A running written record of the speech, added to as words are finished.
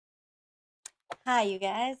Hi, you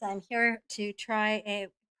guys. I'm here to try a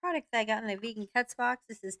product that I got in the vegan cuts box.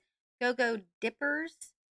 This is GoGo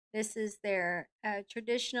Dippers. This is their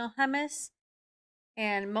traditional hummus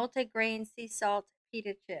and multi-grain sea salt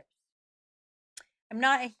pita chips. I'm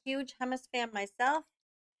not a huge hummus fan myself,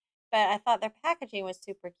 but I thought their packaging was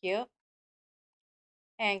super cute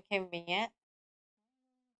and convenient.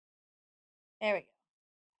 There we go.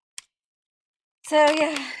 So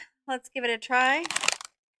yeah, let's give it a try.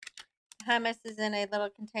 Hummus is in a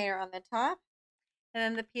little container on the top, and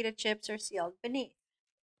then the pita chips are sealed beneath.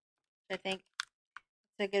 I think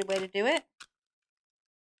it's a good way to do it.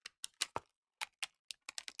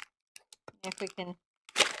 If we can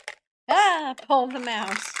pull the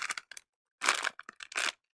mouse.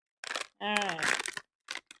 All right.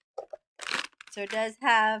 So it does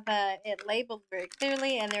have it labeled very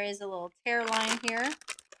clearly, and there is a little tear line here.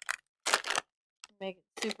 Make it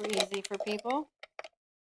super easy for people.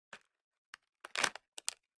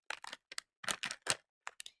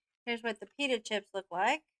 Here's what the pita chips look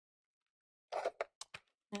like.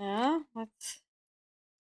 Now, let's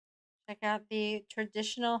check out the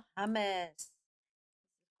traditional hummus.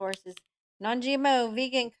 Of course, is non-GMO,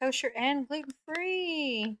 vegan, kosher, and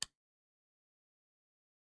gluten-free.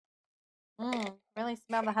 Really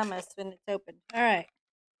smell the hummus when it's open. All right.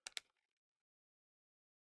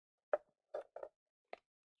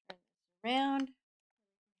 Turn this around.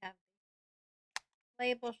 Have the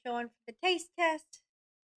label showing for the taste test.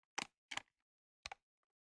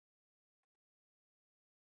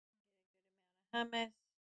 Hummus.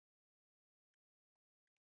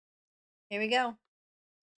 Here we go.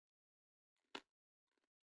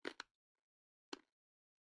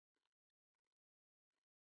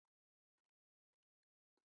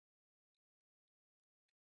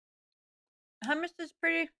 Hummus is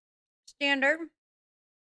pretty standard.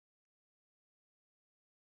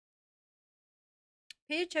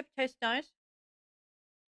 Pita chip tastes nice.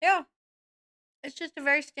 Yeah, it's just a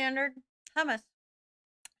very standard hummus.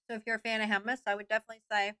 So if you're a fan of hummus, I would definitely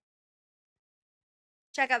say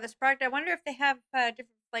check out this product. I wonder if they have different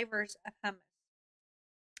flavors of hummus.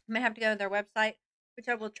 I may have to go to their website, which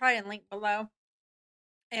I will try and link below,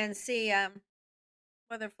 and see what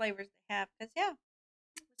other flavors they have. Because yeah,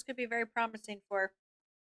 this could be very promising for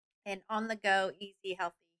an on-the-go, easy,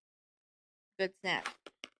 healthy, good snack.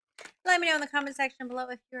 Let me know in the comment section below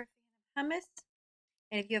if you're a fan of hummus,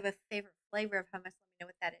 and if you have a favorite flavor of hummus. Let me know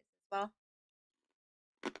what that is as well.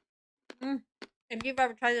 If you've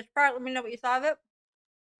ever tried this product, let me know what you thought of it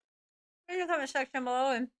in the comment section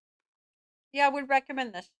below. And yeah, I would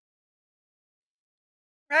recommend this.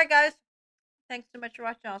 Alright, guys. Thanks so much for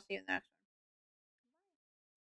watching. I'll see you in the next one.